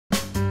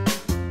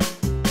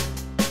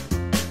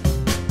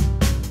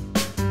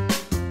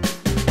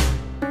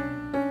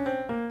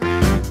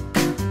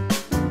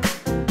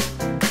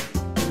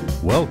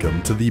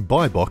Welcome to the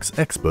Buy Box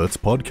Experts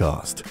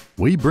podcast.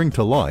 We bring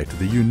to light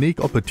the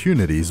unique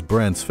opportunities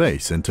brands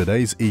face in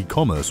today's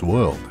e-commerce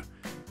world.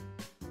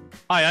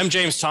 Hi, I'm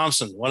James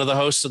Thompson, one of the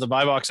hosts of the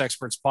Buy Box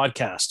Experts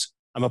podcast.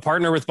 I'm a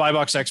partner with Buy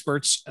Box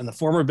Experts and the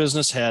former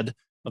business head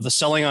of the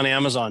Selling on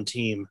Amazon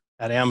team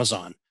at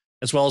Amazon,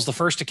 as well as the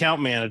first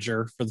account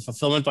manager for the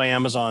Fulfillment by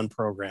Amazon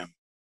program.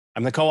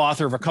 I'm the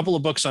co-author of a couple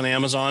of books on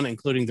Amazon,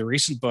 including the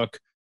recent book,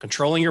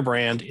 Controlling Your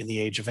Brand in the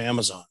Age of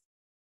Amazon.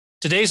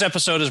 Today's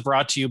episode is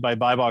brought to you by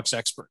Buy Box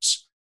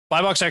Experts.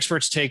 Buy Box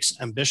Experts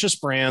takes ambitious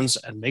brands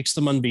and makes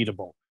them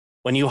unbeatable.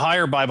 When you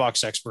hire Buy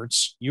Box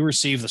Experts, you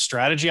receive the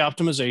strategy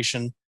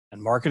optimization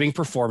and marketing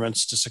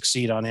performance to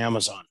succeed on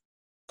Amazon.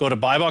 Go to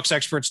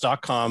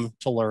buyboxexperts.com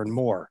to learn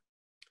more.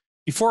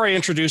 Before I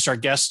introduce our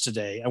guests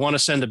today, I want to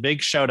send a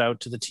big shout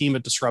out to the team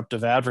at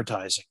Disruptive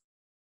Advertising.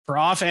 For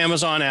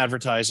off-Amazon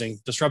advertising,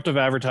 Disruptive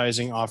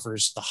Advertising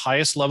offers the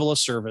highest level of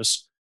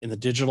service in the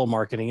digital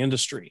marketing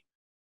industry.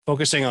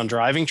 Focusing on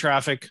driving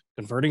traffic,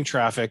 converting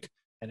traffic,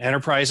 and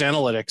enterprise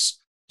analytics,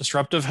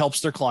 Disruptive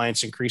helps their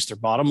clients increase their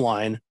bottom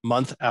line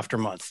month after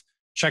month.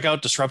 Check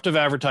out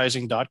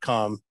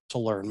disruptiveadvertising.com to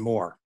learn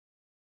more.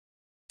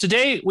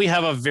 Today, we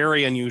have a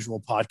very unusual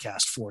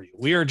podcast for you.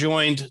 We are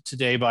joined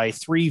today by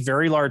three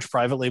very large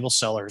private label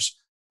sellers,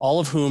 all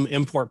of whom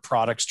import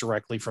products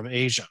directly from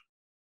Asia.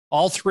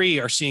 All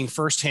three are seeing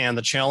firsthand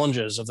the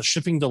challenges of the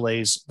shipping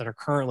delays that are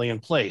currently in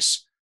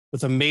place,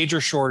 with a major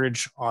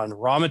shortage on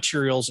raw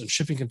materials and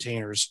shipping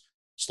containers,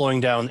 slowing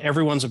down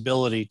everyone's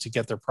ability to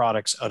get their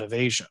products out of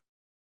Asia.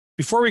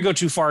 Before we go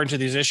too far into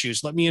these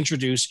issues, let me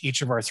introduce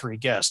each of our three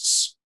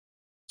guests.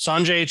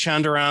 Sanjay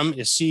Chandaram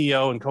is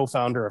CEO and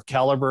co-founder of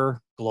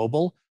Caliber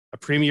Global, a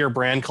premier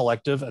brand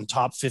collective and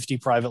top 50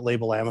 private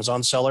label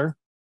Amazon seller.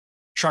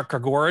 Chuck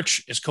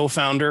Gregorich is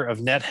co-founder of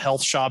Net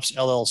Health Shops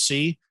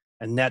LLC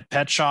and Net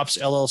Pet Shops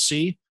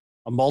LLC,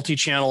 a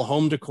multi-channel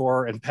home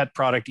decor and pet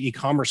product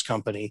e-commerce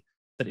company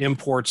that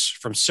imports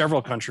from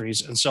several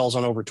countries and sells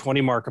on over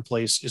 20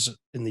 marketplaces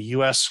in the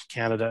US,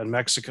 Canada, and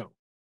Mexico.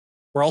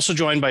 We're also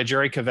joined by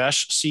Jerry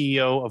Kavesh,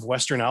 CEO of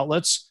Western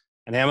Outlets,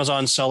 an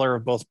Amazon seller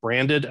of both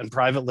branded and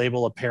private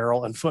label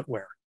apparel and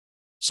footwear.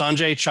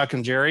 Sanjay, Chuck,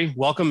 and Jerry,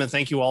 welcome and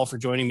thank you all for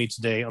joining me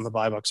today on the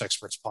Buy Box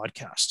Experts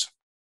podcast.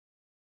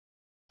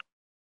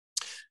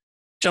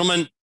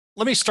 Gentlemen,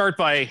 let me start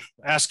by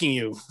asking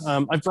you,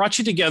 I've brought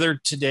you together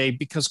today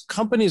because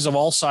companies of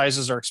all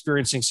sizes are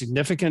experiencing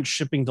significant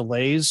shipping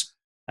delays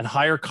and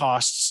higher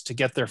costs to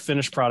get their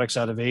finished products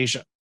out of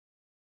Asia.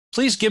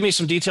 Please give me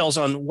some details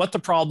on what the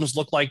problems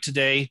look like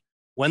today,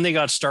 when they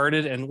got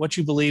started, and what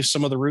you believe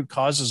some of the root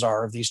causes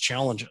are of these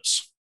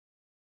challenges.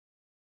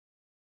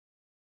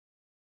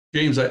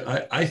 James,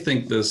 I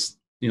think this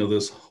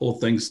whole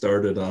thing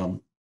started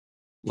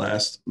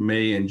last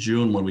May and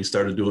June when we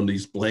started doing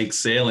these blank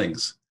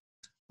sailings.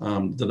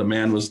 The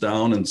demand was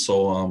down, and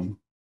so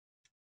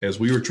as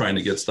we were trying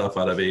to get stuff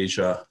out of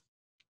Asia,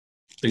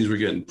 things were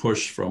getting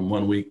pushed from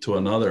one week to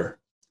another.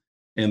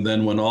 And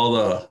then when all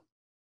the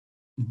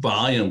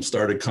volume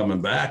started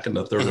coming back in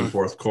the third and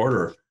fourth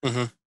quarter,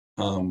 we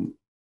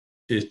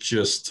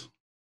just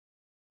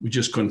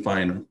couldn't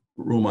find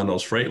room on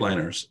those freight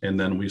liners. And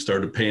then we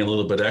started paying a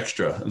little bit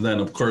extra. And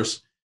then of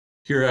course,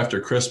 here after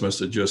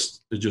Christmas, it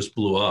just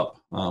blew up.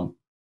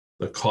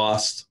 The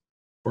cost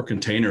for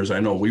containers, I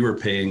know we were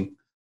paying,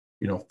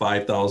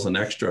 $5,000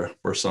 extra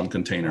for some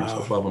containers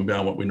above and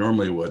beyond what we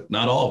normally would.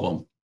 Not all of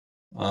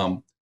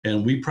them.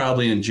 And we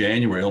probably in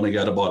January only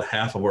got about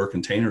half of our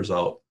containers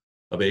out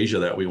of Asia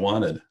that we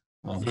wanted.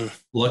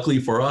 Luckily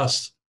for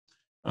us,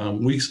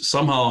 we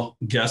somehow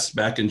guessed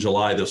back in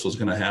July this was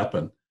going to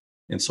happen.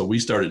 And so we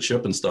started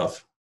shipping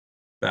stuff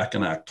back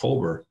in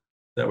October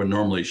that would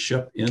normally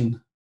ship in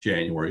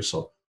January.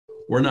 So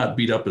we're not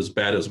beat up as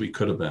bad as we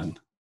could have been.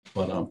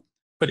 But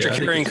your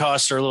carrying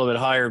costs are a little bit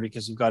higher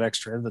because you've got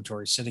extra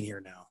inventory sitting here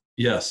now.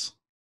 Yes.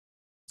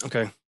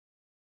 Okay.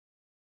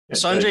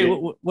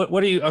 Sanjay,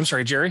 what do you? I'm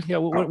sorry, Jerry. Yeah,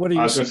 what do you?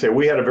 I was going to say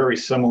we had a very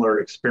similar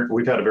experience.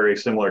 We've had a very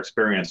similar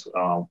experience.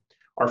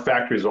 Our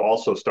factories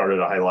also started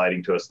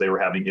highlighting to us they were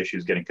having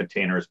issues getting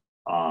containers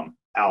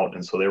out,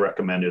 and so they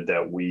recommended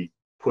that we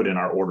put in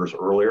our orders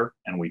earlier,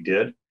 and we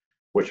did,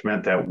 which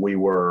meant that we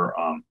were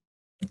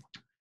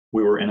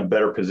in a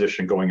better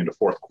position going into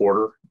fourth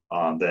quarter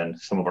than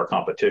some of our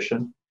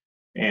competition.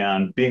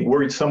 And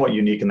we're somewhat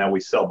unique in that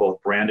we sell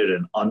both branded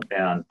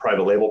and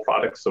private label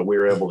products. So we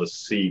were able to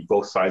see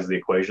both sides of the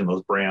equation.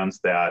 Those brands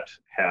that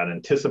had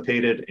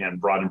anticipated and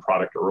brought in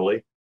product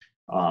early,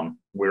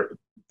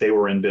 they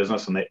were in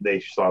business and they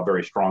saw a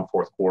very strong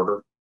fourth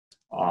quarter.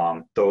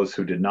 Those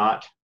who did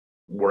not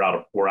were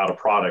out of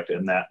product,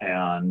 and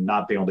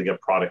not being able to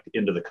get product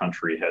into the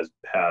country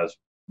has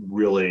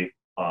really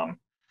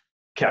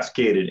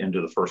cascaded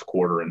into the first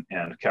quarter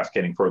and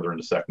cascading further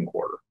into second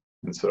quarter.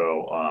 And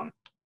so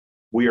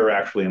we are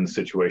actually in the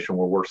situation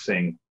where we're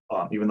seeing,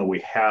 even though we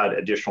had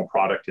additional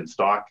product in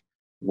stock,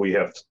 we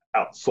have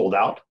sold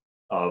out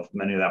of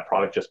many of that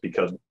product just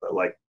because,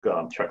 like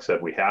Chuck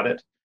said, we had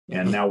it.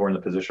 And now we're in the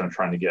position of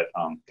trying to get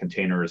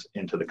containers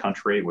into the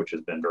country, which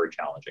has been very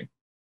challenging.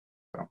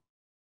 So.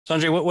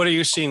 Sanjay, what are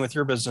you seeing with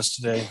your business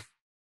today?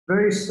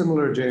 Very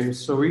similar, James.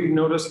 So we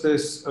noticed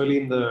this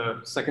early in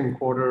the second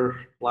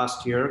quarter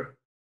last year,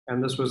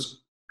 and this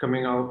was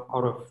coming out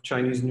of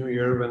Chinese New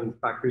Year when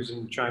factories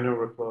in China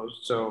were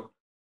closed. So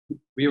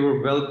we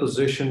were well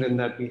positioned in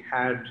that we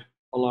had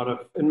a lot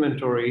of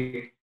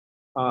inventory.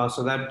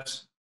 So that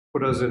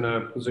put us in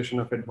a position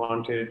of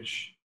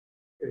advantage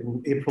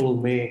in April,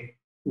 May,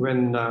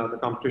 when the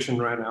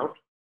competition ran out.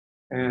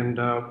 And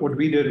what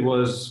we did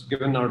was,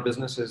 given our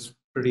business is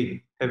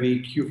pretty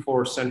heavy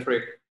Q4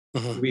 centric,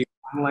 we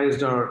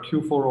finalized our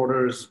Q4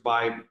 orders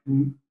by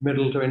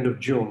middle to end of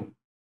June,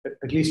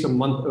 at least a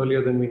month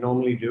earlier than we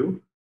normally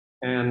do.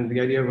 And the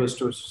idea was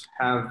to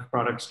have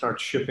products start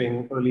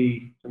shipping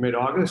early to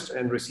mid-August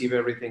and receive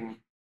everything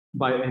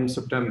by end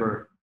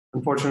September.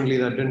 Unfortunately,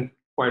 that didn't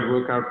quite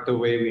work out the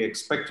way we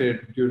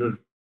expected due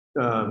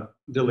to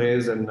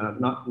delays and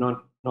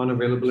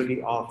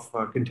non-availability of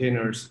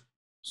containers.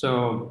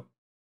 So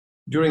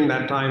during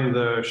that time,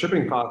 the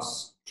shipping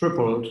costs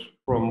tripled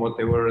from what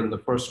they were in the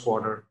first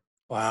quarter.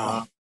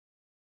 Wow.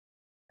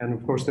 And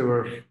of course, there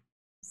were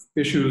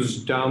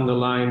issues down the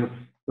line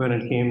when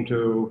it came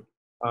to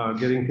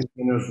getting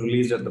containers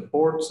released at the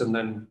ports and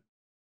then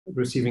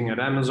receiving at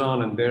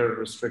Amazon and their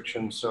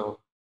restrictions. So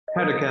it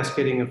had a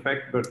cascading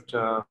effect,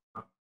 but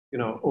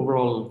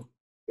overall,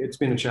 it's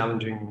been a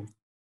challenging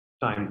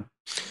time.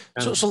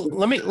 So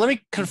let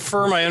me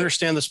confirm I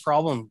understand this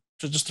problem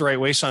just the right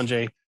way,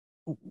 Sanjay.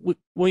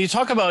 When you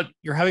talk about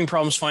you're having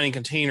problems finding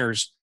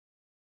containers,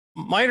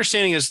 my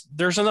understanding is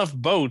there's enough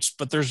boats,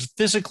 but there's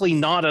physically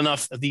not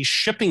enough of these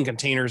shipping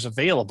containers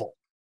available.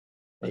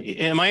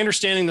 Am I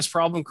understanding this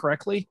problem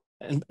correctly?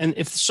 And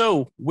if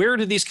so, where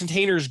do these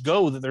containers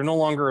go that they're no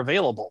longer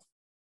available?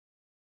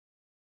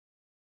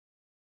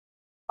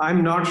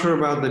 I'm not sure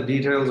about the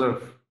details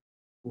of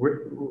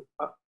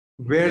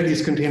where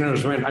these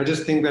containers went. I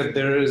just think that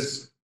there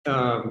is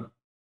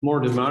more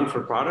demand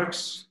for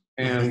products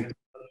and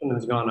production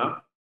has gone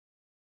up,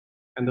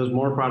 and there's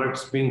more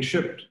products being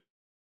shipped.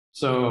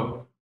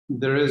 So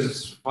there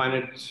is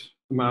finite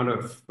amount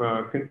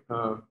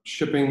of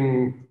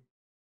shipping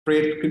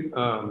freight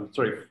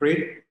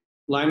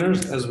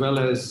liners as well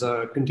as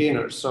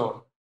containers.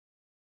 So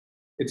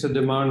it's a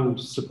demand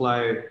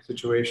supply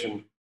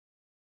situation.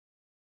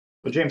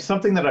 But James,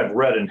 something that I've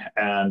read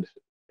and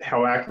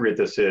how accurate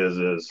this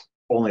is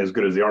only as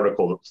good as the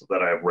article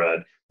that I've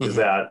read, is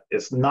that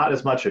it's not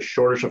as much a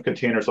shortage of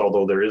containers,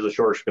 although there is a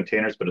shortage of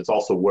containers, but it's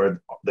also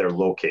where they're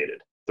located.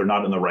 They're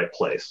not in the right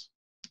place.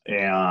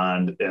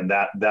 And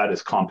that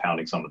is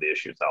compounding some of the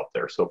issues out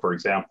there. So for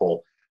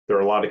example, there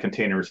are a lot of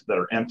containers that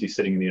are empty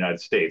sitting in the United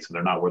States, and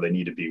they're not where they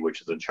need to be,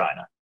 which is in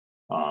China.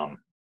 And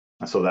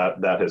so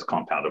that has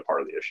compounded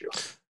part of the issue.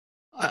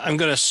 I'm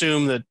going to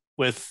assume that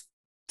with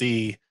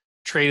the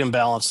trade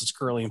imbalance that's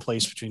currently in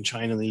place between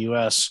China and the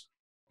US,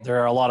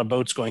 there are a lot of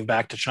boats going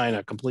back to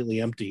China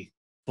completely empty,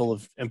 full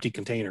of empty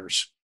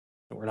containers.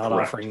 And we're not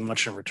offering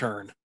much in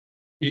return.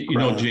 You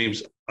know,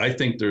 James, I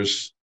think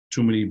there's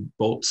too many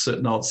boats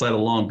sitting outside of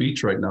Long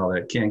Beach right now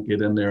that can't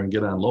get in there and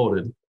get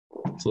unloaded.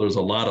 So there's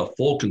a lot of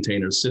full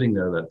containers sitting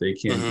there that they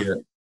can't get.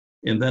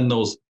 And then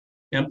those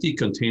empty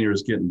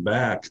containers getting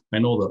back, I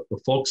know that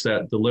the folks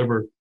that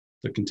deliver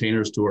the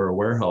containers to our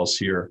warehouse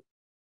here,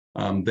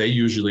 they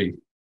usually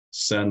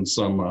send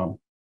some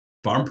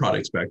farm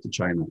products back to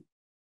China.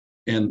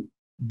 And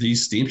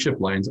these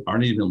steamship lines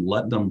aren't even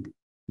letting them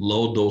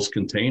load those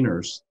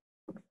containers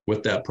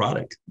with that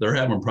product. They're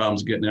having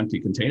problems getting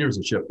empty containers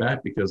to ship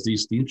back because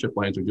these steamship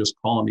lines are just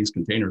calling these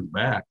containers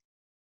back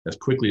as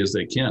quickly as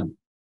they can.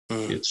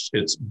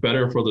 It's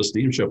better for the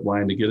steamship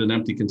line to get an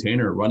empty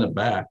container, run it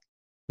back,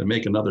 than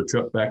make another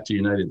trip back to the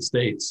United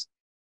States.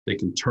 They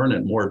can turn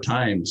it more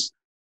times,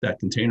 that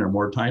container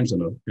more times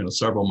in a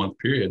several month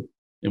period.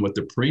 And with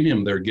the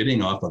premium they're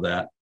getting off of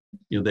that,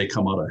 they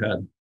come out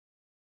ahead.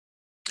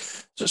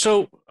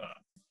 So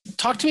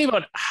talk to me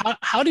about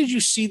how did you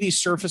see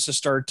these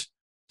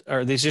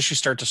these issues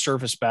start to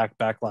surface back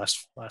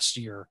last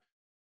year?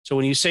 So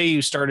when you say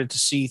you started to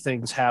see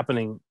things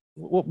happening,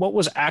 what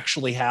was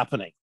actually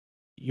happening?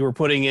 You were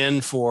putting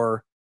in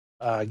for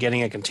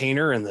getting a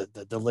container and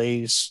the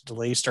delays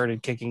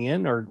started kicking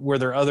in, or were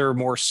there other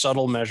more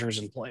subtle measures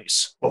in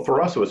place? Well,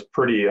 for us, it was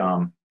pretty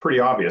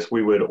obvious.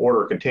 We would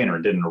order a container,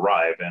 it didn't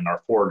arrive, and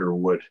our forwarder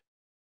would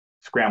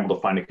scramble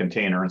to find a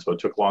container. And so it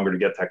took longer to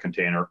get that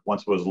container.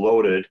 Once it was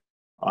loaded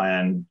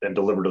and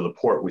delivered to the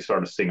port, we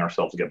started seeing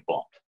ourselves get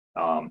bumped.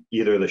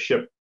 Either the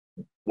ship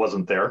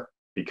wasn't there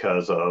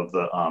because of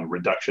the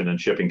reduction in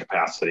shipping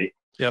capacity.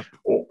 Yep.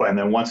 And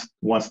then once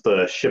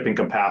the shipping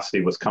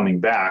capacity was coming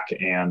back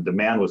and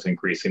demand was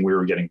increasing, we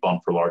were getting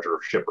bumped for larger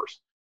shippers.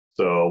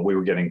 So we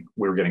were getting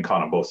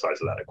caught on both sides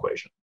of that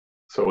equation.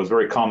 So it was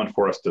very common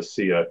for us to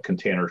see a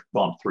container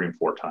bump 3 and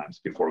 4 times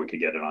before we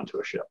could get it onto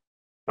a ship.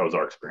 That was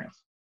our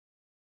experience.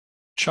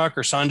 Chuck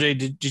or Sanjay,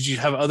 did you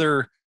have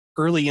other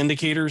early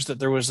indicators that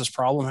there was this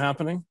problem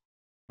happening?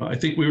 I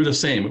think we were the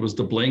same. It was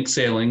the blank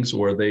sailings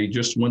where they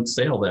just wouldn't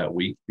sail that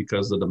week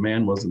because the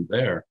demand wasn't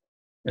there.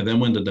 And then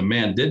when the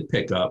demand did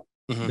pick up,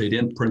 They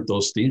didn't print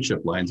those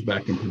steamship lines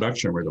back in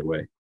production right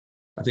away.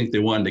 I think they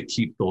wanted to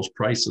keep those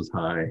prices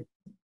high.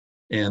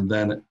 And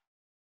then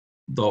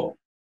though,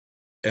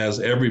 as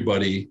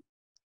everybody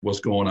was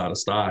going out of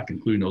stock,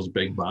 including those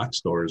big box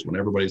stores, when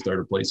everybody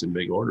started placing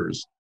big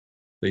orders,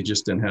 they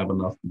just didn't have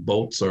enough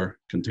boats or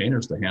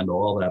containers to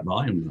handle all that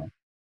volume now.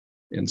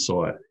 And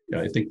so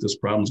I think this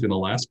problem is going to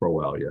last for a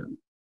while yet.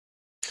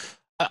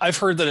 I've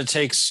heard that it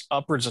takes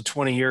upwards of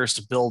 20 years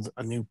to build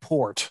a new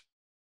port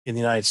in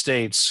the United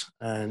States.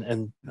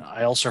 And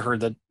I also heard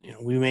that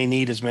we may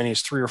need as many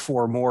as 3 or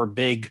 4 more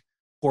big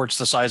ports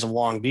the size of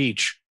Long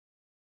Beach.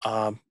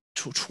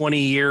 20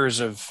 years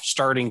of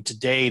starting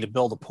today to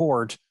build a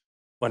port,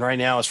 when right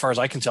now, as far as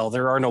I can tell,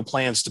 there are no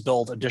plans to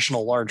build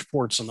additional large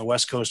ports on the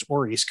West Coast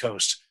or East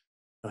Coast.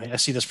 I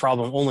see this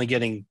problem only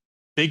getting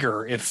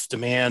bigger if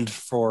demand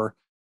for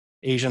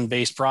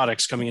Asian-based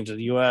products coming into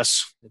the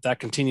U.S., if that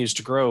continues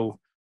to grow.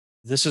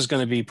 This is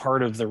going to be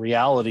part of the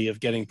reality of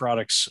getting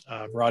products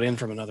brought in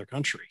from another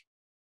country.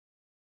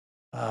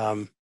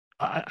 I'm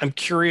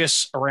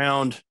curious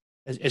around,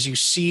 as you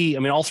see, I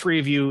mean, all three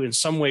of you in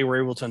some way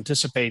were able to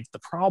anticipate the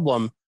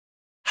problem.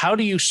 How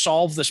do you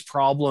solve this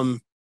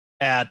problem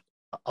at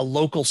a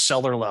local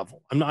seller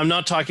level? I'm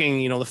not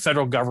talking, the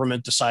federal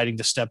government deciding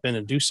to step in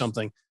and do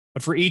something,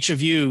 but for each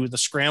of you, the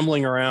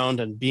scrambling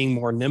around and being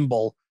more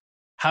nimble,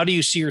 how do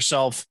you see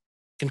yourself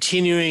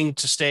continuing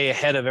to stay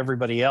ahead of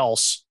everybody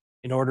else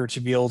in order to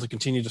be able to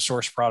continue to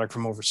source product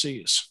from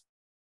overseas?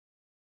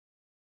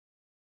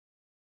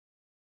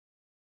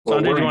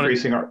 Well,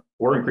 Sanjay,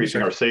 we're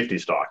increasing our safety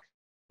stock,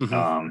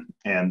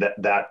 and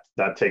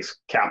that takes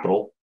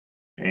capital,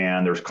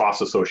 and there's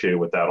costs associated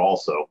with that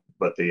also.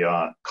 But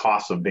the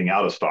costs of being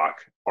out of stock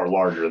are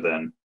larger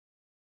than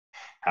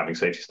having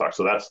safety stock.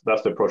 So that's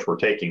the approach we're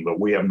taking. But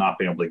we have not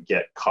been able to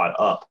get caught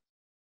up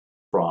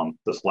from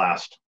this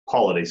last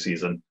holiday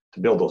season to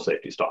build those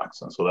safety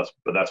stocks. And so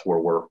that's where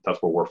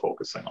we're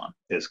focusing on,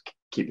 is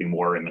keeping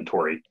more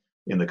inventory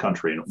in the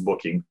country and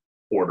booking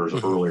orders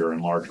earlier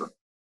and larger.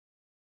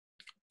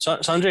 So,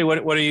 Sanjay,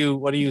 what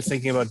are you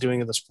thinking about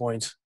doing at this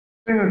point?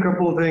 I think a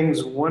couple of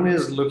things. One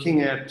is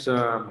looking at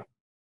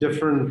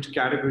different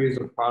categories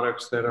of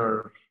products that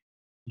are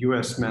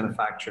U.S.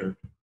 manufactured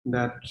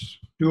that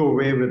do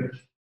away with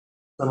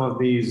some of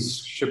these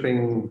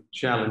shipping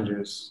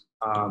challenges.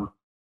 The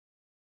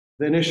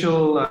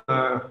initial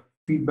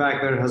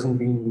feedback there hasn't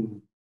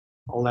been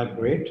all that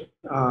great,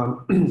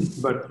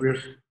 but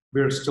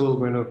we're still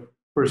going to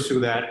pursue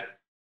that.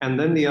 And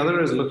then the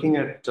other is looking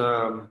at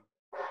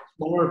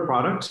smaller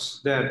products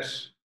that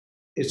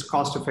it's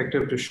cost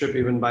effective to ship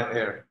even by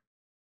air.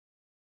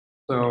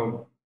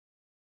 So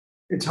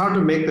it's hard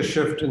to make the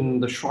shift in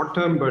the short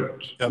term,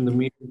 but in the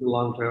medium to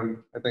long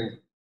term, I think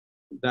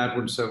that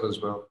would serve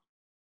as well.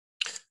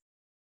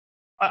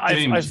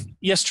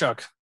 Yes,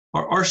 Chuck.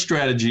 Our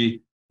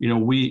strategy,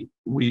 we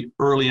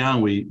early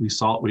on we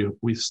thought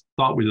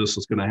this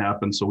was going to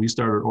happen, so we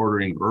started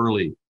ordering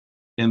early,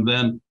 and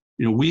then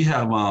we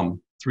have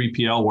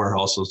 3PL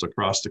warehouses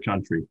across the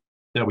country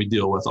that we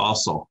deal with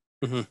also,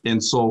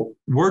 and so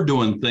we're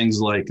doing things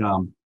like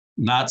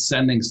not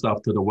sending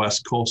stuff to the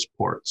West Coast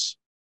ports.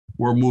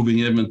 We're moving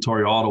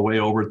inventory all the way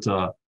over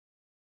to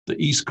the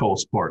East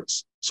Coast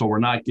ports, so we're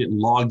not getting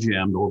log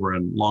jammed over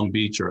in Long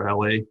Beach or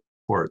LA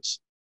ports.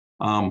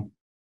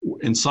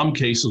 In some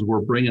cases,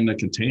 we're bringing the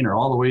container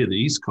all the way to the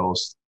East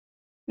Coast,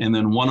 and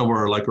then one of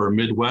our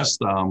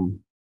Midwest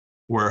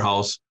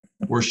warehouse,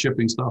 we're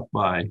shipping stuff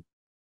by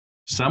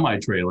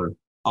semi-trailer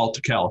out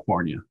to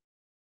California.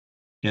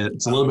 And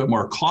it's a little bit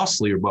more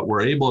costly, but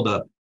we're able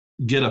to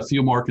get a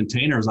few more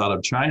containers out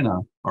of China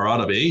or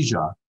out of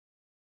Asia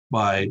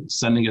by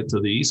sending it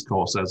to the East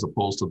Coast as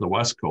opposed to the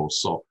West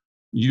Coast. So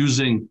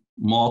using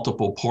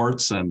multiple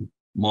ports and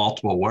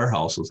multiple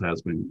warehouses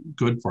has been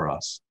good for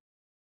us.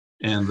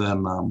 And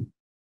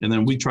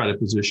then we try to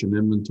position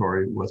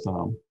inventory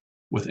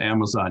with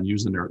Amazon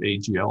using their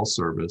AGL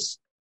service,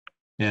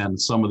 and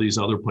some of these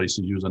other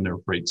places using their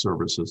freight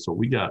services. So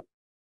we got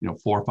 4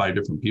 or 5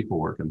 different people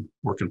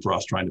working for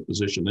us, trying to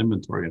position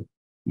inventory and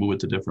move it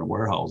to different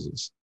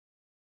warehouses.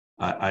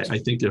 I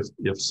think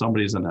if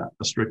somebody's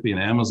strictly an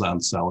Amazon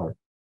seller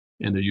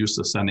and they're used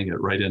to sending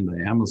it right into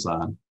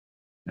Amazon,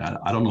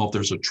 I don't know if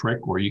there's a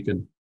trick where you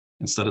can,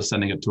 instead of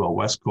sending it to a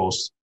West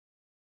Coast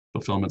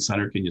fulfillment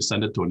center, can you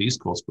send it to an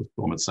East Coast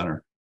fulfillment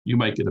center? You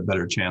might get a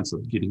better chance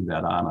of getting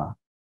that on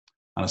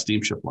a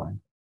steamship line.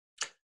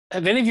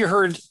 Have any of you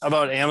heard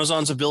about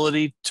Amazon's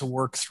ability to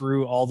work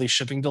through all these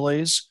shipping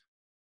delays?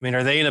 I mean,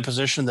 are they in a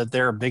position that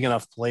they're a big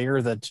enough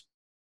player that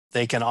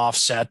they can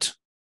offset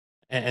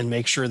and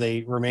make sure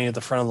they remain at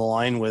the front of the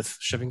line with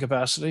shipping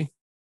capacity?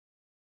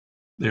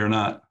 They're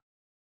not.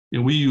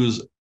 We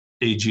use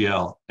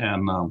AGL,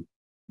 and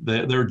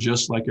they're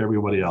just like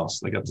everybody else.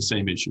 They got the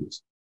same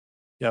issues.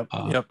 Yep.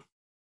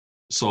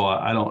 So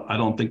I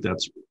don't think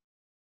that's.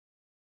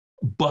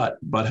 But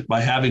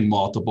by having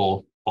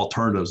multiple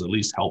alternatives, at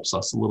least helps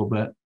us a little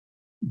bit.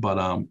 But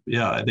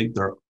I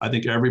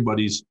think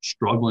everybody's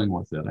struggling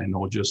with it. I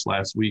know just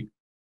last week,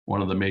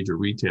 one of the major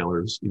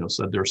retailers,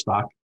 said their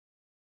stock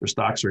their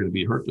stocks are going to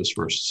be hurt this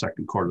first,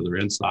 second quarter. They're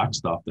in stock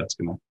stuff that's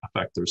going to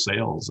affect their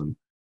sales.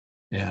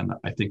 And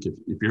I think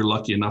if you're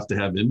lucky enough to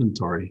have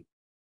inventory,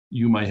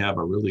 you might have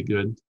a really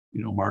good,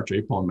 March,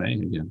 April, and May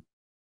again.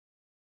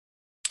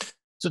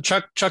 So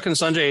Chuck and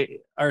Sanjay,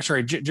 or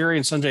sorry, Jerry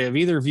and Sanjay, have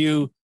either of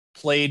you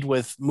played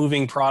with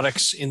moving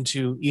products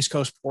into East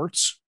Coast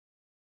ports?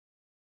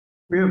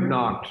 We have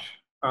not.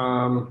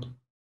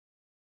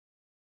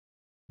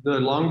 The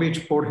Long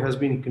Beach port has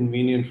been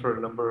convenient for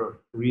a number of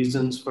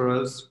reasons for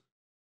us.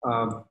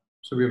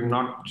 So we have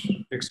not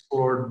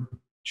explored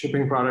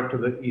shipping product to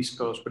the East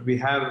Coast, but we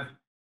have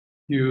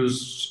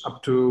used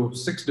up to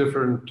 6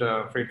 different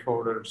freight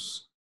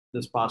forwarders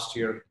this past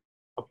year,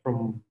 up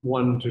from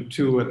 1 to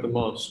 2 at the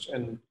most.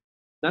 And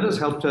that has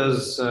helped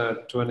us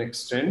to an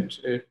extent,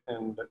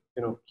 and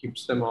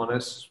keeps them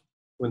honest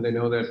when they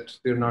know that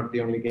they're not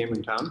the only game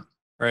in town.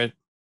 Right.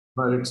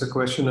 But it's a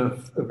question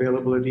of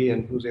availability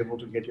and who's able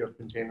to get your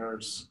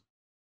containers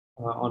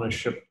on a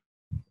ship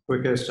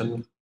quickest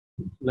and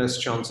less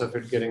chance of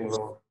it getting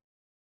low.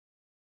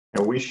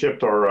 And we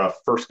shipped our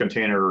first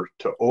container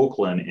to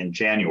Oakland in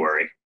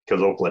January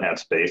because Oakland had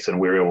space, and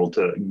we were able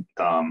to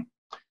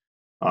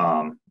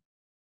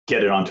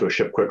get it onto a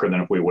ship quicker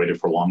than if we waited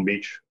for Long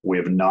Beach. We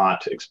have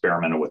not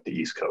experimented with the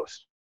East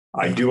Coast.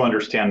 I do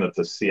understand that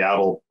the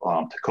Seattle,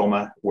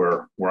 Tacoma,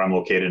 where I'm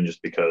located, and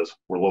just because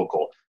we're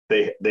local,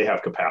 they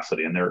have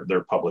capacity, and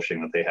they're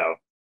publishing that they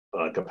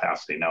have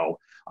capacity. Now,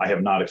 I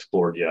have not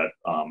explored yet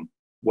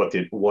what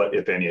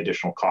if any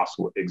additional costs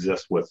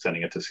exist with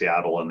sending it to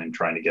Seattle and then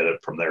trying to get it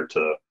from there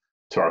to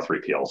our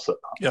 3PL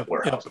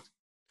warehouses.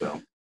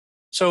 Yep.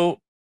 So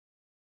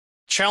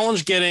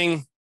challenge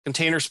getting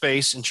container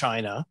space in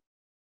China,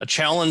 a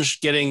challenge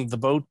getting the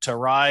boat to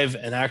arrive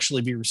and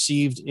actually be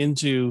received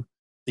into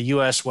the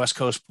U.S. West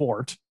Coast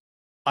port.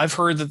 I've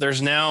heard that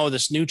there's now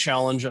this new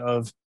challenge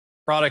of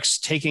products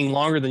taking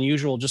longer than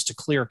usual just to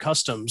clear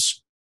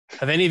customs.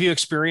 Have any of you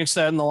experienced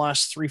that in the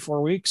last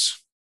 3-4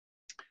 weeks?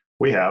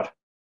 We have.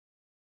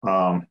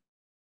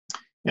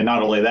 And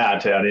not only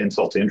that, to add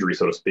insult to injury,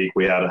 so to speak,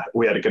 we had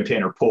a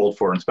container pulled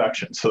for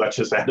inspection, so that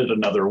just added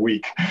another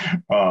week.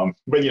 But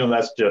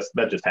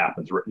that just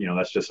happens.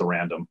 That's just a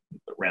random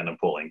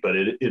pulling. But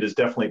it is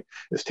definitely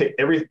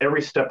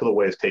every step of the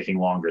way is taking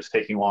longer. It's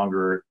taking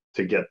longer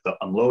to get the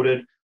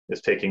unloaded.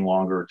 It's taking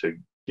longer to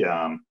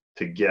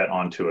get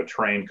onto a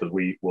train because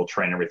we will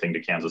train everything to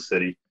Kansas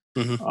City,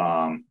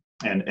 and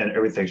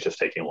everything's just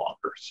taking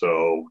longer.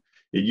 So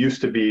it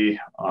used to be,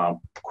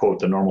 quote,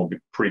 the normal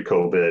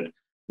pre-COVID.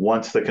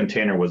 Once the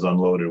container was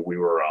unloaded, we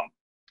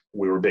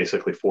were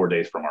basically 4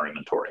 days from our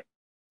inventory.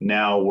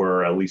 Now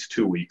we're at least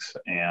 2 weeks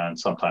and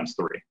sometimes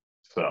 3.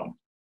 So,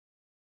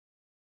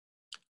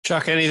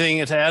 Chuck,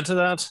 anything to add to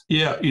that?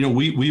 Yeah,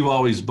 we've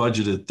always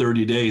budgeted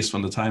 30 days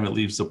from the time it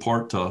leaves the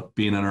port to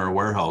being in our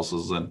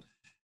warehouses, and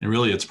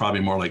really it's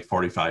probably more like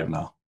 45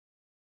 now.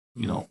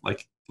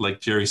 Like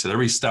Jerry said,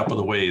 every step of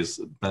the way has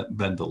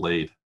been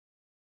delayed,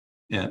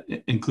 and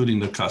including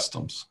the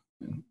customs,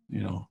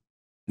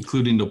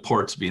 including the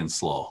ports being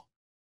slow,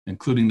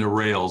 including the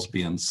rails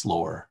being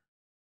slower.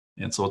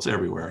 And so it's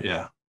everywhere.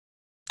 Yeah.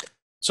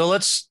 So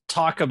let's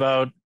talk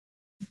about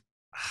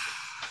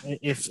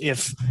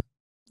if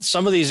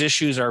some of these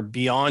issues are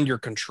beyond your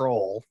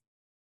control,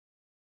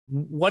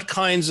 what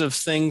kinds of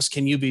things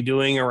can you be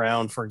doing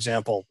around, for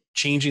example,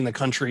 changing the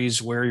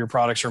countries where your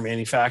products are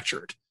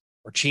manufactured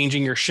or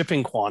changing your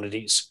shipping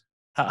quantities?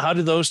 How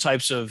do those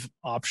types of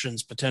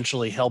options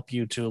potentially help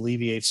you to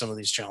alleviate some of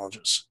these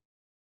challenges?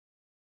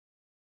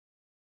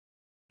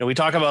 We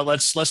talk about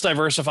let's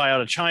diversify out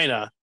of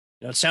China.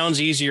 It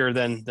sounds easier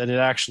than it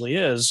actually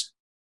is.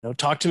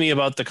 Talk to me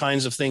about the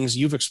kinds of things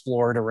you've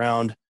explored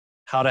around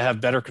how to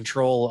have better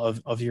control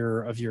of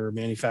your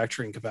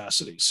manufacturing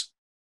capacities.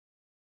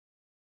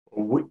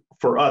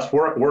 For us,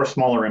 we're a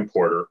smaller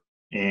importer,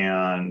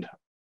 and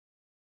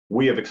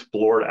we have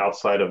explored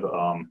outside of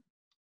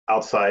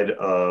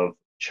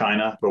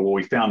China. But what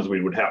we found is we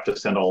would have to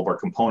send all of our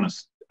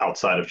components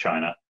outside of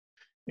China,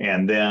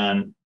 and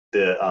then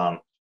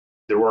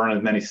there weren't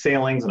as many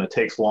sailings, and it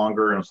takes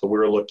longer. And so we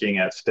were looking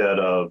at, instead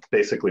of,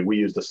 basically, we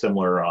used a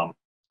similar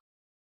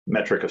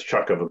metric as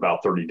Chuck of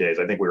about 30 days.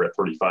 I think we were at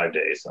 35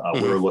 days.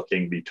 We were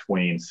looking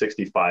between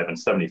 65 and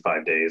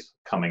 75 days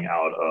coming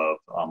out of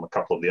a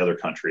couple of the other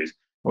countries.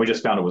 And we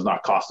just found it was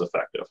not cost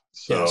effective.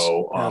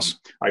 So yes.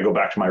 I go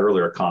back to my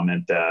earlier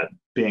comment that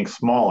being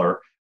smaller,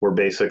 we're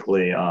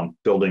basically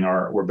building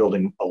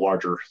a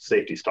larger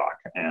safety stock,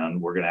 and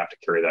we're going to have to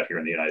carry that here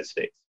in the United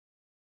States.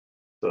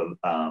 So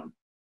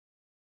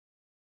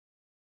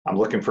I'm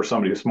looking for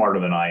somebody who's smarter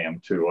than I am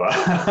to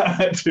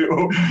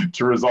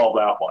resolve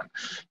that one.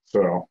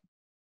 So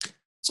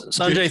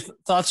Sanjay,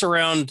 thoughts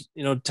around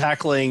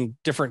tackling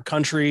different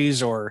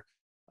countries or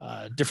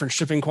different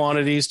shipping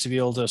quantities to be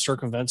able to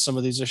circumvent some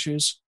of these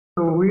issues?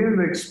 So we have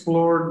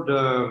explored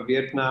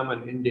Vietnam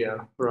and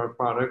India for our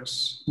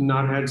products,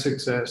 not had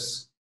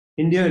success.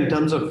 India, in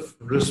terms of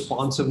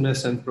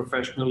responsiveness and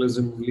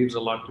professionalism, leaves a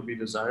lot to be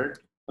desired,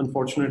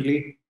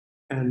 unfortunately.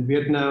 And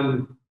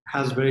Vietnam,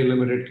 has very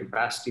limited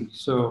capacity.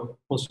 So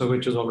most of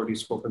which is already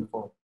spoken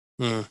for.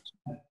 Hmm.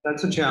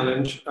 That's a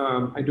challenge.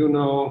 I do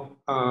know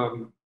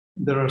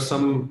there are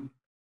some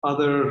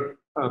other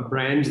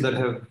brands that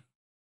have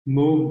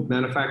moved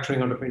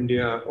manufacturing out of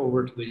India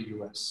over to the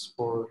US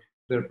for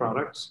their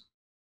products.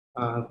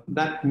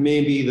 That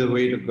may be the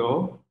way to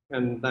go,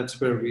 and that's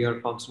where we are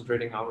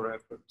concentrating our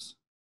efforts.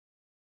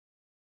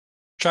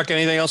 Chuck,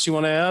 anything else you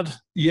want to add?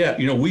 Yeah,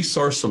 we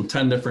source from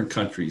 10 different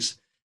countries,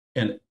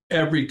 and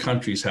every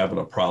country's having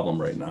a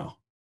problem right now.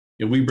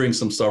 And we bring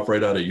some stuff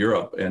right out of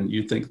Europe, and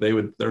you think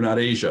they're not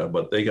Asia,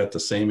 but they got the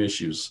same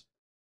issues.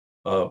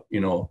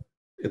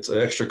 It's an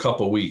extra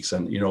couple of weeks.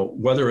 And,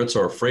 whether it's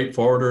our freight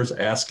forwarders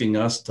asking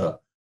us to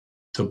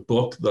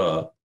book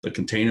the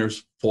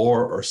containers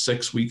 4 or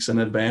 6 weeks in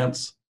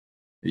advance.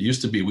 It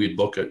used to be we'd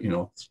book it,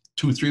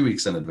 2-3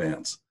 weeks in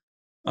advance.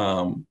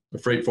 The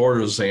freight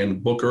forwarders are saying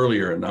book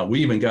earlier. And now we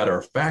even got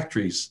our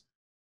factories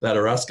that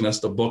are asking us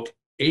to book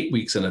 8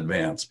 weeks in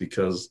advance,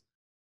 because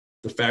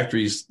the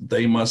factories,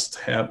 they must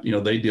have,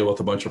 they deal with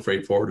a bunch of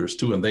freight forwarders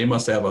too, and they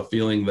must have a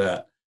feeling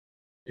that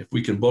if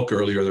we can book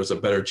earlier, there's a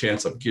better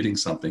chance of getting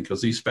something,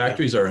 because these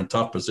factories are in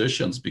tough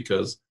positions,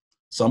 because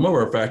some of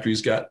our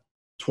factories got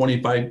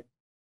 25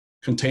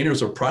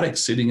 containers of product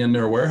sitting in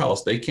their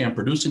warehouse. They can't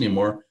produce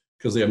anymore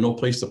because they have no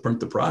place to print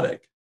the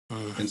product.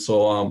 And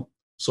so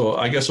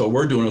I guess what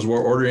we're doing is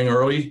we're ordering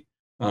early.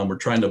 We're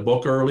trying to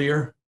book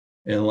earlier.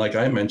 And like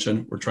I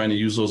mentioned, we're trying to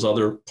use those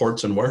other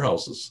ports and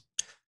warehouses.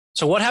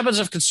 So what happens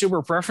if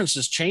consumer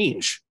preferences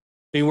change?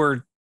 I mean,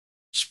 we're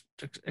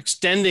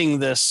extending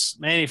this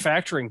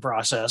manufacturing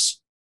process,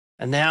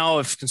 and now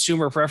if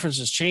consumer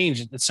preferences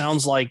change, it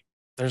sounds like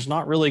there's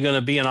not really going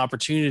to be an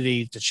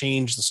opportunity to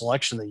change the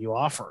selection that you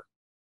offer.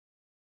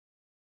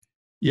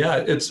 Yeah,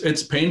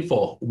 it's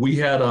painful. We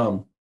had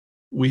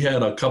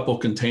a couple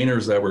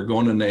containers that were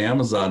going into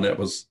Amazon that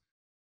was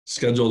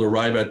scheduled to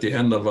arrive at the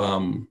end of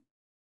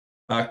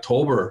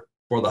October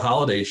for the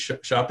holiday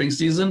shopping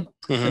season.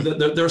 Mm-hmm.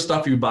 And there's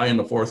stuff you buy in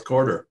the fourth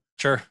quarter.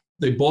 Sure.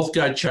 They both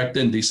got checked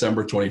in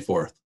December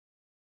 24th.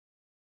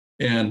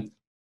 And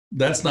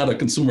that's not a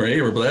consumer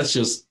error, but that's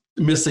just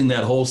missing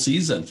that whole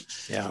season.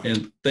 Yeah.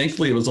 And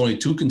thankfully it was only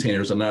 2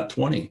 containers and not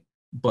 20.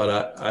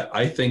 But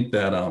I think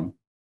that,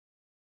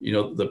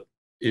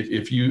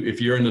 if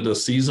you're into the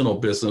seasonal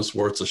business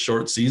where it's a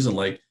short season,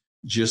 like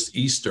just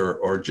Easter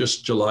or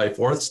just July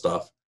 4th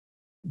stuff,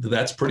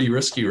 that's pretty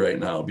risky right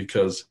now,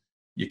 because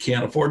you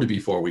can't afford to be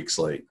 4 weeks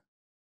late.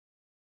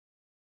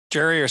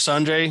 Jerry or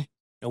Sanjay,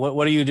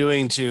 what are you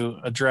doing to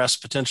address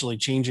potentially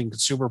changing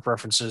consumer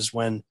preferences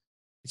when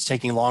it's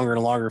taking longer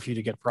and longer for you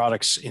to get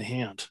products in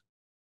hand?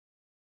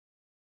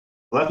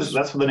 Well,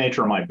 that's the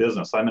nature of my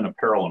business. I'm in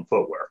apparel and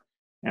footwear,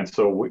 and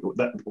so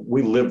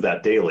we live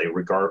that daily,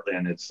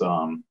 and it's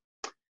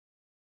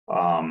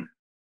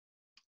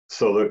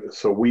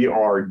so we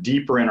are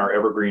deeper in our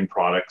evergreen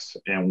products,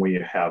 and we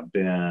have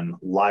been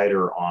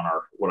lighter on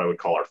our what I would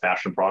call our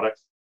fashion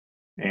products.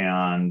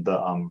 And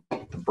the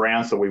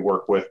brands that we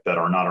work with that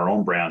are not our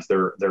own brands,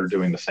 they're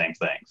doing the same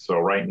thing. So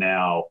right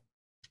now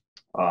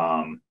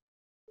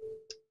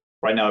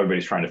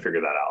everybody's trying to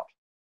figure that out,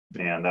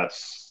 and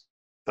that's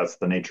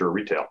the nature of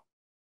retail.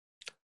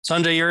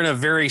 Sanjay, you're in a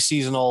very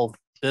seasonal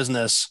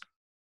business.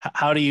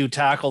 How do you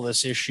tackle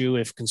this issue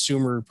if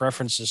consumer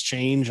preferences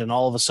change and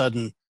all of a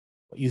sudden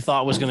what you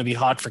thought was going to be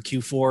hot for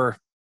Q4,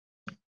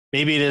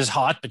 maybe it is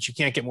hot, but you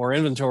can't get more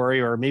inventory,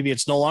 or maybe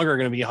it's no longer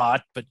going to be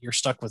hot, but you're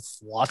stuck with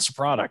lots of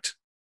product?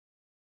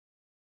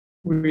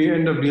 We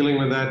end up dealing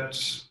with that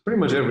pretty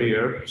much every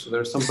year. So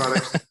there's some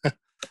products.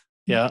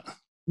 Yeah.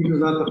 It's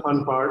not the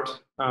fun part.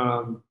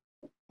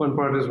 Fun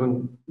part is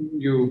when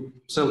you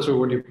sell through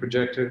what you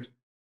projected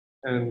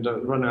and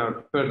run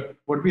out. But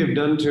what we have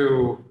done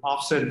to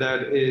offset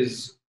that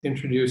is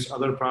introduce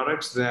other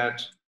products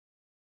that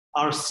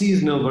are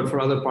seasonal, but for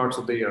other parts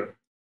of the year.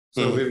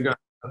 So we've got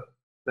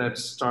that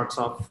starts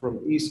off from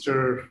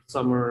Easter,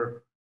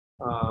 summer,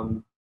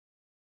 and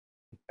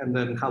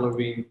then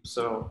Halloween.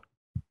 So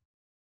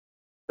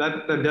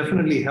that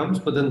definitely helps,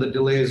 but then the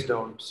delays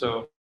don't.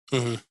 So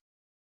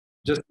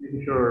just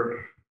making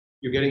sure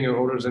you're getting your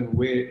orders in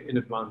way in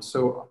advance.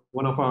 So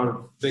one of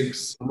our big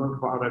summer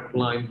product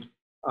line,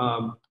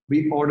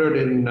 we ordered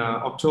in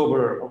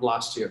October of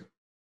last year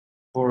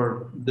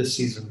for this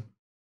season,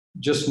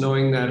 just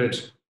knowing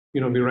that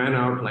we ran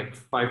out like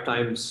 5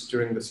 times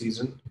during the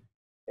season,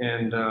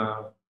 and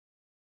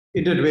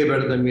it did way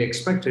better than we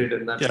expected,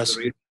 and that's the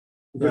reason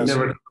we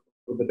never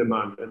with the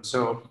demand. And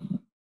so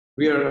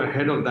we are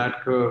ahead of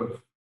that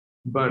curve.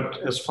 But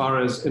as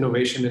far as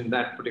innovation in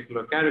that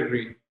particular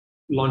category,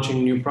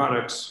 launching new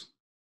products,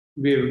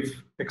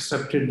 we've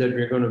accepted that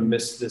we're going to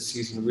miss this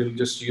season. We'll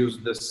just use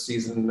this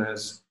season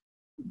as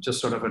just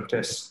sort of a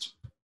test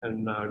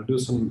and do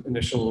some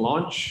initial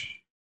launch,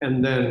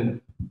 and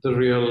then the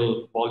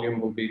real volume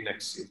will be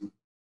next season.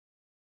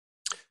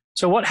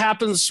 So what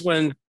happens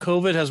when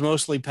COVID has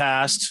mostly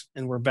passed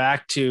and we're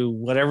back to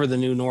whatever the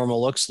new normal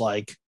looks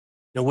like?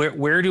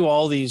 Where do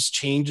all these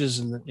changes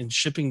in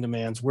shipping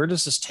demands, where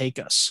does this take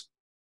us?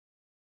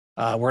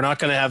 We're not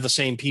going to have the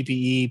same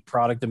PPE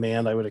product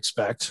demand, I would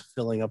expect,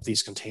 filling up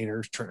these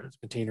containers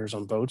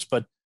on boats.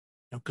 But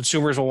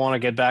consumers will want to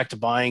get back to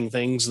buying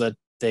things that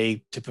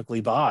they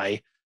typically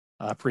buy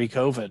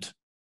pre-COVID.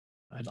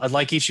 I'd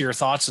like each of your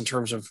thoughts in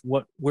terms of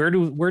where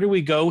do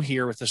we go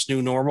here with this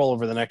new normal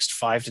over the next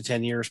 5 to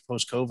 10 years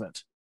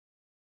post-COVID?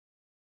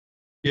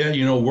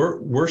 Yeah,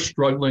 we're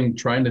struggling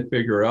trying to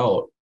figure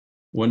out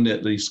when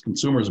these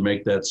consumers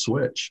make that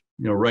switch.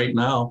 Right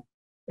now,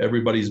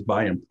 everybody's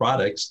buying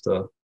products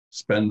to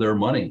spend their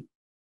money.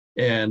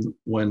 And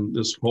when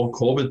this whole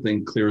COVID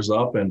thing clears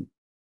up and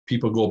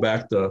people go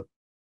back to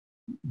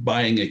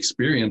buying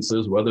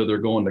experiences, whether they're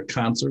going to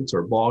concerts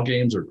or ball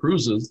games or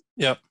cruises,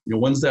 yep.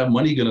 When's that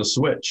money going to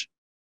switch,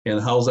 and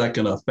how's that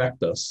going to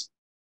affect us?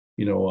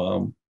 I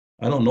don't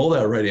know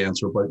that right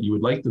answer, but you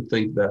would like to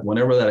think that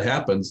whenever that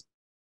happens,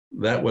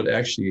 that would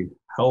actually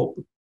help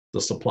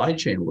the supply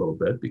chain a little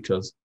bit,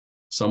 because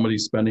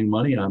somebody's spending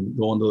money on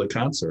going to the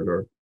concert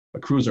or a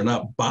cruise. They're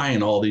not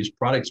buying all these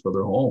products for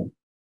their home.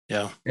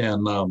 Yeah.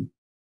 And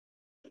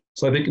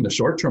so I think in the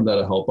short term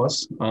that'll help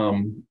us.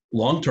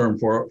 Long term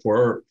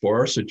for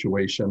our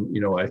situation,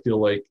 I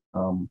feel like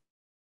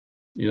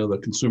the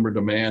consumer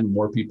demand,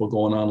 more people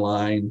going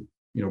online,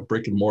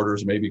 brick and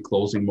mortars maybe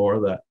closing more.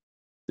 That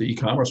the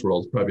e-commerce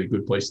world is probably a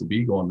good place to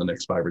be going the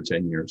next 5 or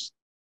 10 years.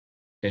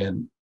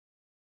 And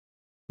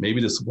maybe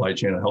the supply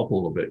chain will help a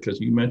little bit, because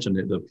you mentioned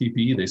it, the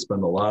PPE, they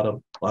spend a lot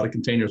of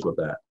containers with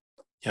that.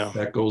 Yeah.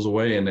 That goes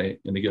away and they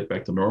get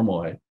back to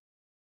normal.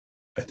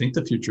 I think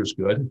the future is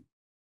good.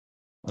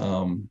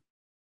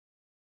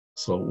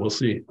 So we'll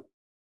see.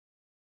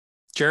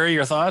 Jerry,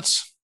 your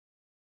thoughts?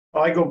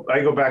 I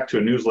go back to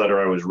a newsletter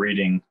I was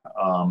reading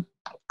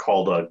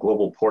called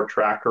Global Port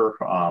Tracker,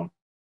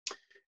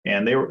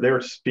 and they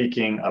were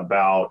speaking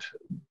about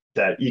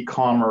that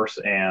e-commerce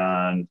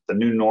and the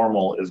new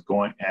normal is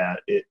going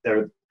at it.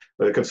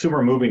 The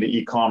consumer moving to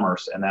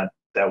e-commerce, and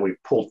that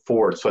we've pulled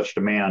forward such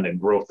demand and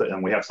growth,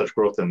 and we have such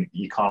growth in the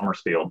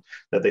e-commerce field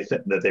that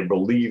they're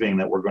believing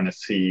that we're going to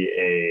see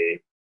a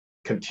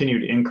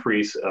continued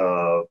increase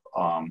of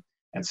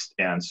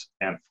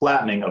and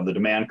flattening of the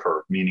demand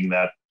curve, meaning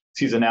that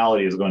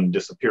seasonality is going to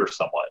disappear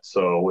somewhat.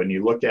 So when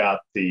you look at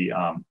the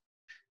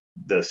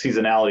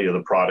seasonality of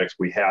the products,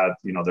 we had,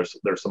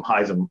 there's some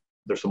highs and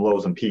there's some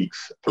lows and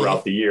peaks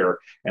throughout the year,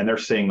 and they're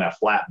seeing that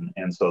flatten.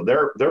 And so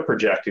they're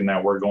projecting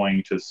that we're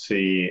going to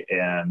see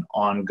an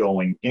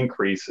ongoing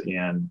increase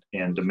in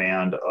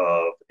demand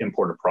of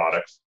imported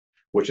products,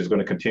 which is going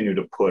to continue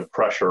to put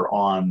pressure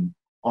on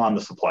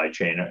the supply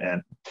chain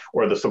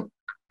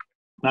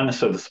not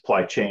necessarily the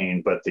supply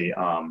chain, but the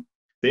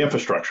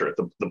infrastructure,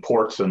 the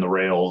ports and the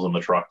rails and the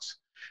trucks.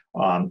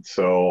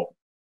 So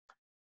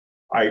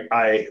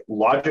I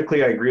logically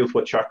agree with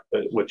what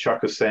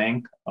Chuck is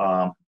saying,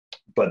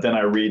 but then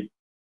I read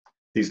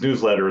these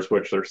newsletters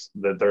which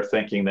they're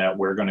thinking that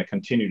we're going to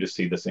continue to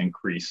see this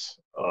increase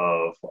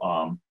of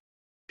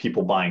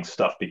people buying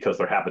stuff because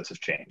their habits have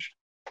changed.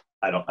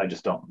 I don't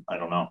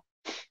know.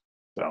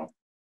 So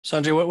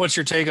Sanjay, what's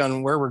your take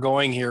on where we're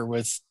going here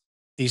with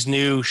these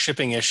new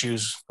shipping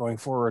issues going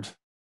forward?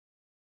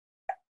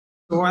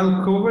 So while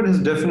COVID has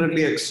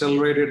definitely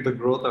accelerated the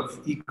growth of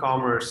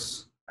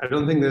e-commerce, I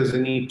don't think there's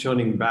any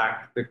turning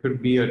back. There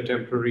could be a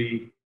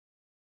temporary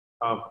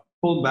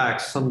pullback,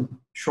 some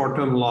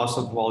short-term loss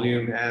of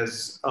volume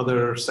as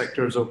other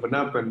sectors open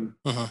up and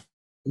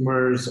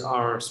consumers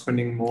are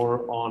spending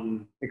more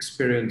on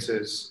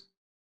experiences.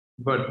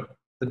 But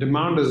the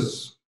demand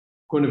is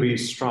going to be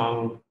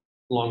strong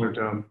longer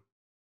term.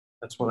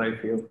 That's what I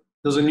feel.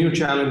 There's a new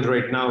challenge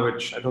right now,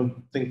 which I don't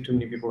think too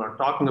many people are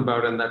talking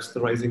about, and that's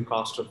the rising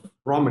cost of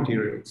raw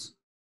materials.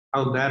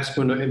 How that's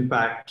going to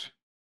impact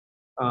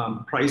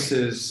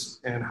prices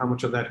and how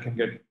much of that can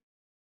get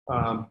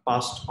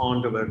passed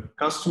on to the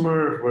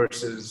customer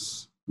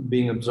versus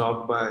being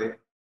absorbed by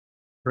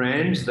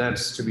brands,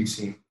 that's to be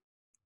seen.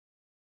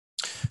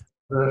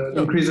 The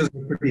increases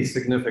are pretty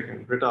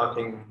significant. We're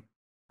talking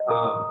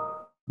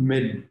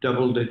mid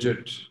double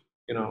digit,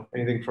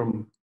 anything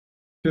from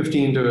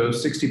 15 to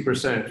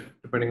 60%,